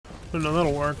No,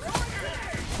 that'll work.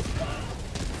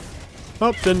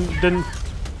 Oh, didn't.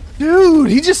 Dude,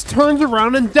 he just turns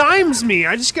around and dimes me.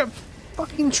 I just got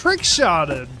fucking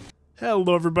trick-shotted.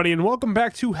 Hello, everybody, and welcome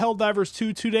back to Helldivers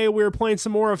 2. Today, we're playing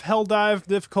some more of Helldive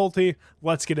difficulty.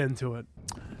 Let's get into it.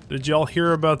 Did y'all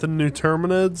hear about the new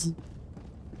Terminids?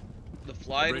 The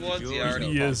flying ones? Yeah, I already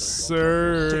yes,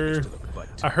 sir.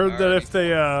 I heard that if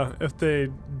they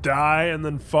die and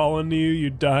then fall into you, you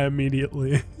die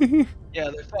immediately. Yeah,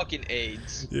 they're fucking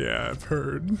AIDS. Yeah, I've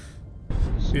heard.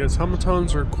 The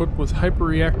automatons are equipped with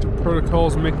hyperreactive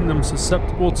protocols, making them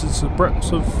susceptible to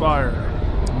suppressive fire.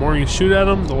 The more you shoot at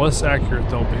them, the less accurate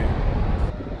they'll be.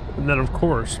 And then, of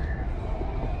course,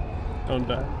 don't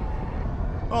die.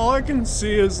 All I can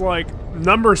see is, like,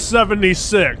 number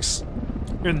 76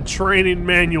 in training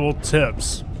manual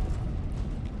tips.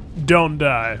 Don't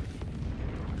die.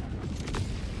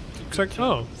 It's like,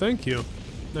 oh, thank you.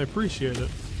 I appreciate it.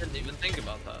 I didn't even think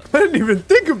about that. I didn't even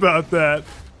think about that.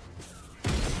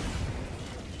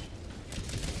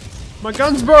 My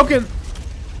gun's broken.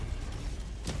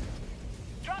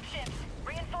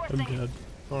 I'm dead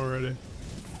already.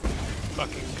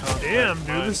 Fucking contact. Damn,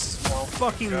 dude, this is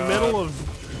fucking middle of.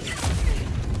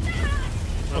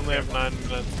 We only have 9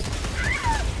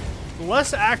 minutes.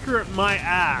 Less accurate, my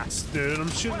ass, dude. I'm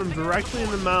shooting him directly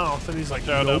in the mouth, and he's like,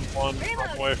 Down nope. one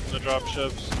away from the drop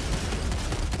ships.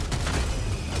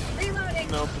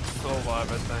 Nope, it's still alive,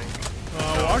 I think.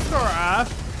 Watch our ass.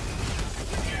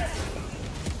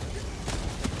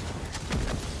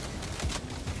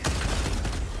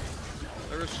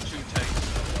 There's 2 tanks.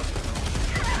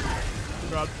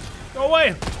 God. Go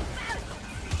away!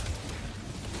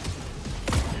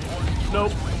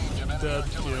 Nope. Dead.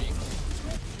 Yep.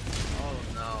 Oh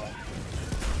no.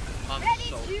 I'm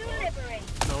so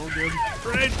fucked. No, good.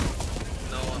 Grenade!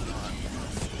 No, I'm not.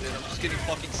 Dude, I'm just getting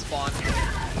fucking spawned.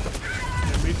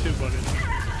 Yeah, me too, buddy.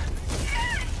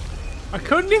 I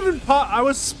couldn't even pop. I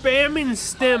was spamming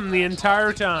stim the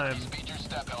entire time.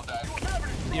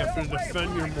 You have to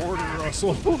defend your mortar,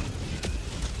 Russell.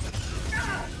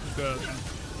 Dead.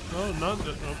 Oh, not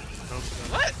dead. Oh, no.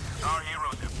 What? Our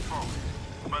heroes have fallen,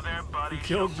 but their bodies He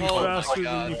killed you Oh my faster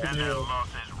God. than you could and their heal.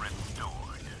 losses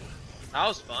restored. That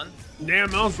was fun.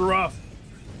 Damn, that was rough.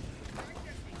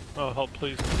 Oh, help,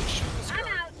 please.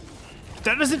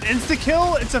 That isn't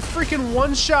insta-kill, it's a freaking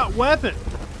one-shot weapon.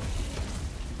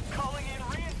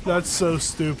 That's so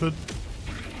stupid.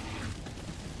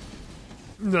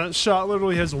 That shot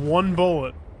literally has 1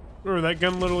 bullet. Or that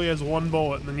gun literally has 1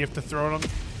 bullet, and then you have to throw it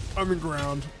on the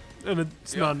ground. And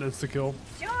it's not an insta-kill.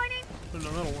 Oh, no,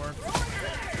 that'll work.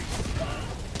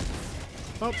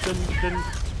 Oh, didn't.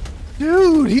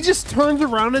 Dude, he just turns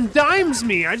around and dimes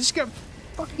me. I just got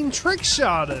fucking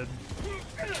trick-shotted.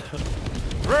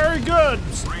 Very good.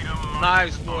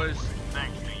 Nice, boys.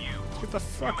 Thanks to you. Get the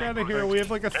fuck out of here. We have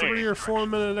like a 3 or 4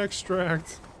 minute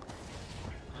extract.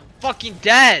 Fucking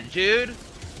dead, dude.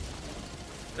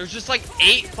 There's just like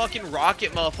 8 fucking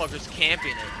rocket motherfuckers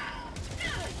camping it.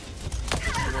 This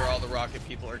is where all the rocket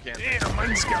people are camping. Damn, I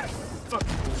just got fucking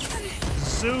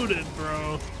zooted,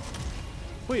 bro.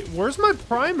 Wait, where's my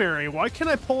primary? Why can't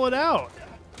I pull it out?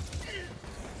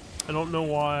 I don't know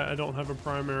why I don't have a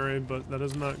primary, but that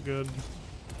is not good.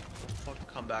 Fucking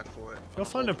come back for it. If y'all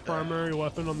find a primary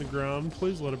weapon on the ground,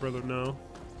 please let a brother know.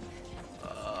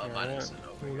 Mine isn't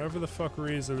For over. whatever the fuck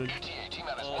reason, it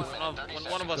Well, when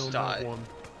one of us still not died. one.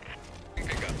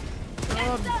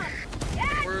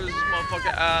 Where's this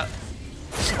motherfucker at?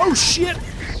 Oh shit!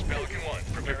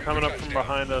 They're coming up from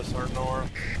behind us or north.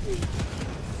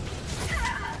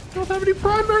 I don't have any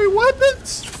primary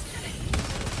weapons!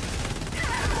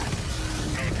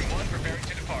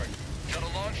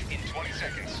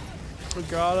 Oh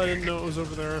god, I didn't know it was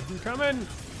over there. I'm coming!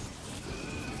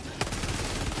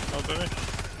 Oh, did they?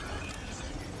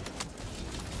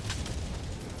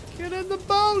 Get in the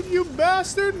boat, you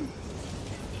bastard!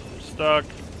 Stuck.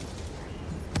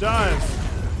 Dive!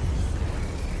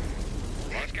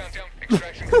 Two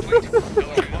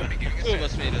of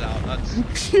us made it out.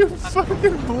 That's You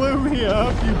fucking blew me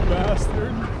up, you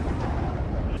bastard!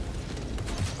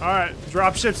 Alright,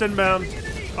 dropships inbound.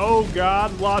 Oh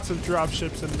god, lots of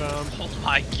dropships inbound. oh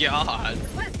my god.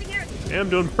 Yeah, I'm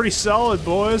doing pretty solid,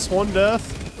 boys. 1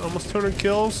 death, almost 200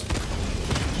 kills.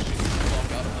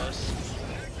 Fuck out of us.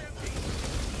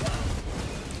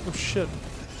 Oh shit.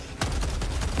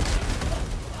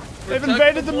 They've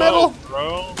invaded the middle!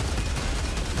 Bro.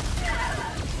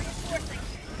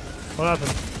 What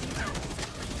happened?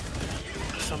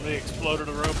 Somebody exploded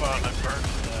a robot and I burned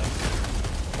to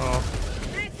death. Oh.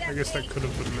 I guess that could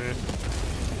have been me.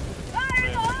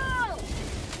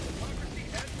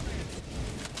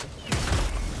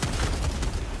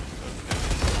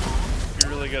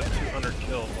 got 200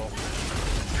 kills.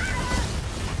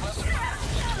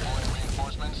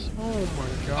 Oh my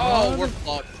Oh, god. we're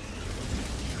fucked.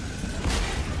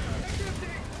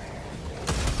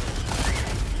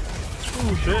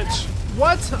 Ooh, bitch.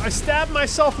 What? I stabbed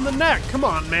myself in the neck. Come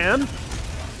on, man.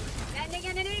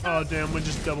 Oh, damn, we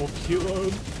just double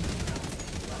Q-load.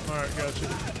 Alright, gotcha.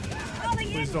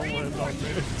 Please don't land on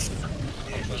me.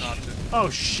 Not to. Oh,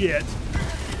 shit.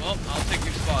 Well, I'll take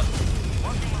your spot.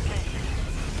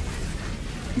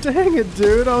 Dang it,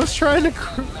 dude. I was trying to...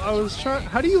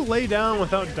 How do you lay down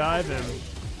without diving?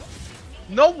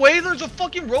 No way, there's a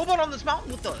fucking robot on this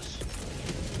mountain with us.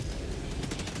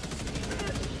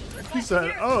 He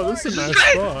said, oh, this is a nice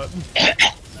spot.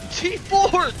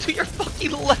 T4 to your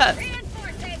fucking left.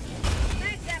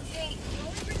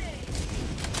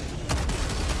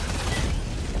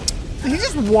 He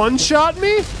just one-shot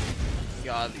me?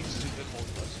 God, these stupid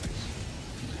Hulkbusters.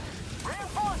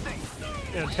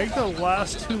 Yeah, take the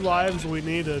last 2 lives we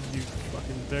needed, you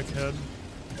fucking dickhead.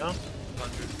 No?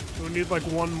 Do we need like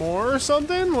 1 more or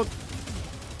something? What?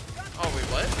 Oh, wait,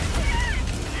 what?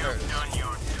 You've done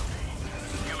your duty.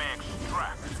 You may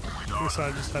extract with I guess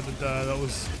I just had to die. That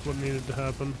was what needed to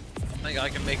happen. Think I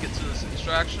can make it to this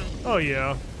extraction? Oh,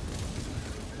 yeah.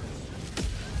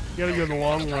 You gotta go the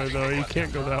long way, though. You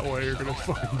can't go that way. You're gonna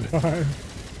fucking die.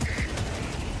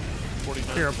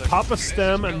 49 Here, seconds. pop a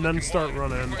stem and then start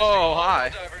running. Oh,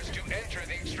 hi. Helldivers to enter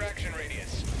the extraction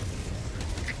radius.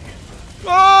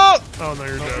 Oh! Oh, no,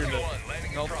 you're dead.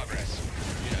 Landing Nope. in progress.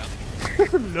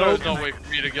 Nope. There's no way for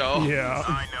me to go. Yeah.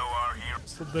 I know our hero.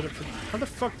 Still did it for... How the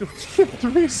fuck did we get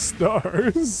 3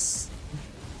 stars?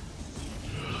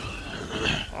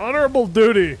 Honorable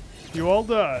duty. You all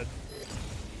died.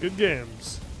 Good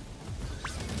games.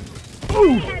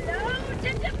 Ooh! Hello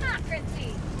to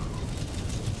democracy.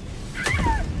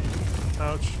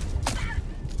 Ouch.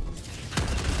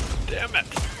 Damn it!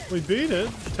 We beat it,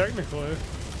 technically.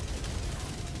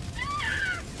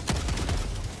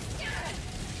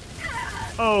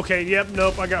 Oh, okay, yep,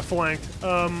 nope, I got flanked.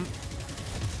 Yeah, I'm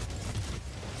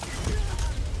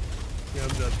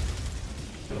dead.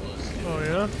 Oh,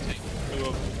 yeah?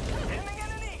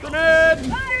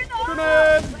 Grenade!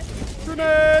 Grenade!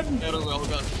 Grenade! Got a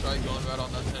railgun strike going right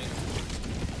on that thing.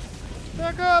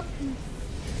 Back up!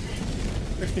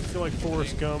 Makes me feel like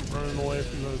Forrest Gump running away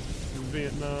from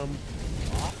Vietnam.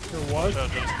 Or what? No,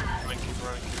 just keep running, keep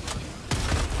running.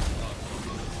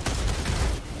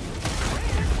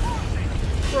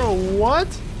 Bro, what?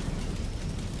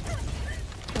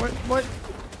 What?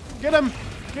 Get him!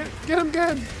 Get him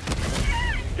good!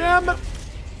 Damn it!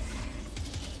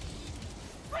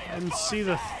 And see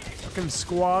the fucking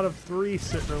squad of 3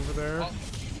 sitting over there.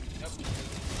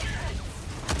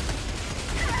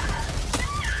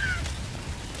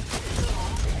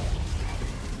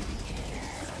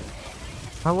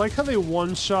 I like how they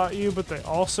one-shot you, but they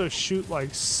also shoot like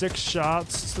 6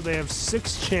 shots, so they have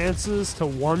 6 chances to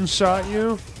one-shot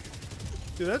you.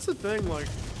 Dude, that's the thing, like,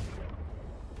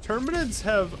 Terminids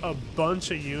have a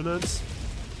bunch of units,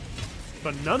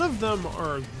 but none of them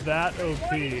are that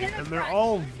OP, and they're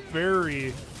all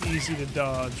very easy to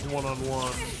dodge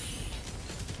one-on-one.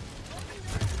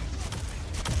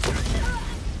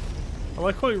 I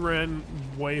like how he ran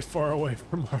way far away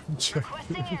from our objective.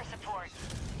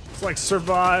 It's like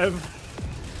survive.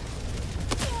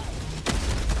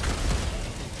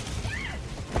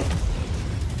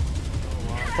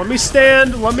 Let me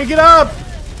stand. Let me get up.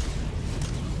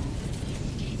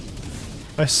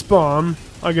 I spawn.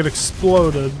 I get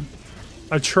exploded.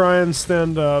 I try and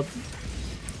stand up.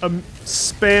 I'm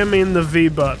spamming the V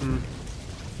button.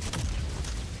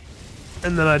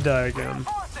 And then I die again.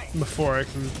 Before I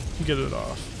can get it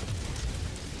off.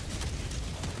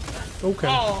 Okay.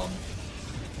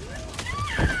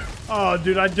 Oh,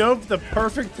 dude, I dove at the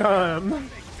perfect time.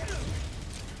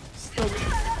 Still...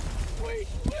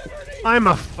 I'm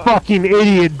a fucking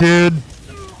idiot, dude.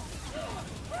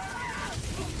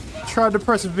 Tried to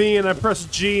press V and I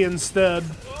pressed G instead.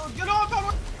 Get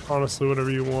off! Honestly, whatever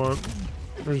you want.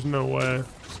 There's no way,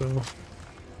 so.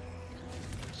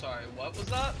 Sorry, what was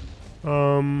that?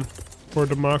 For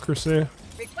democracy.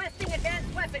 Requesting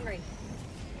advanced weaponry.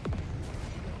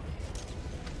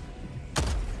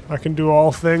 I can do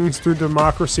all things through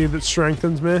democracy that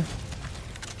strengthens me.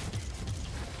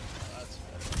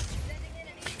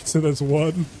 So that's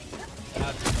what?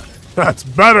 That's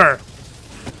better!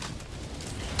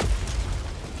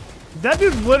 That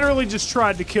dude literally just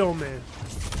tried to kill me.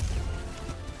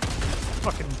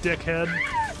 Fucking dickhead.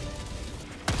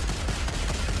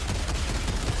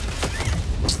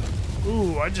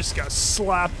 Ooh, I just got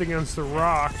slapped against the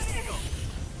rock. I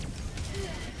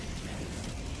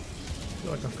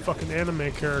feel like like a fucking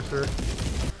anime character.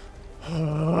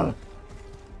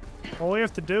 All we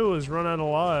have to do is run out of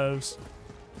lives.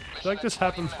 I feel like this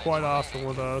happens quite often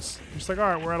with us. Just like,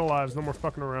 alright, we're out of lives, no more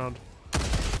fucking around.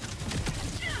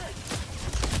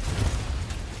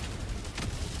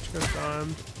 Just got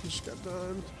dimed. Just got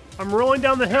dimed. I'm rolling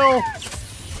down the hill!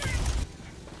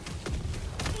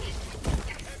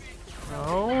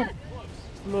 Oh.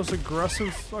 It's the most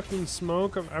aggressive fucking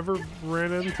smoke I've ever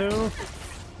ran into.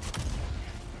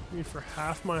 Me for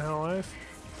half my life.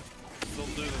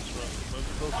 Don't do this, bro.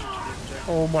 Move closer to the objective.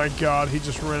 Oh my god, he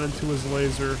just ran into his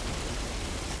laser.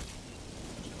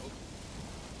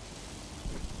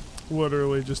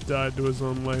 Literally just died to his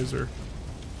own laser.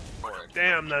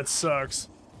 Damn, that sucks.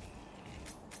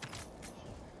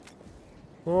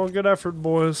 Well, good effort,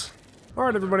 boys.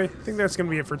 Alright, everybody. I think that's going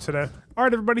to be it for today.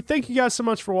 Alright, everybody. Thank you guys so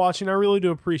much for watching. I really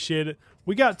do appreciate it.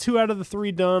 We got 2 out of the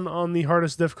 3 done on the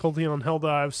hardest difficulty on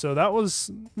Helldivers, so that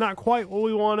was not quite what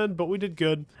we wanted, but we did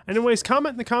good. Anyways,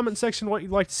 comment in the comment section what you'd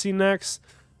like to see next.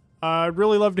 I'd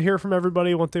really love to hear from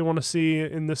everybody what they want to see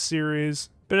in this series.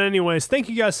 But anyways, thank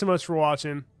you guys so much for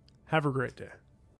watching. Have a great day.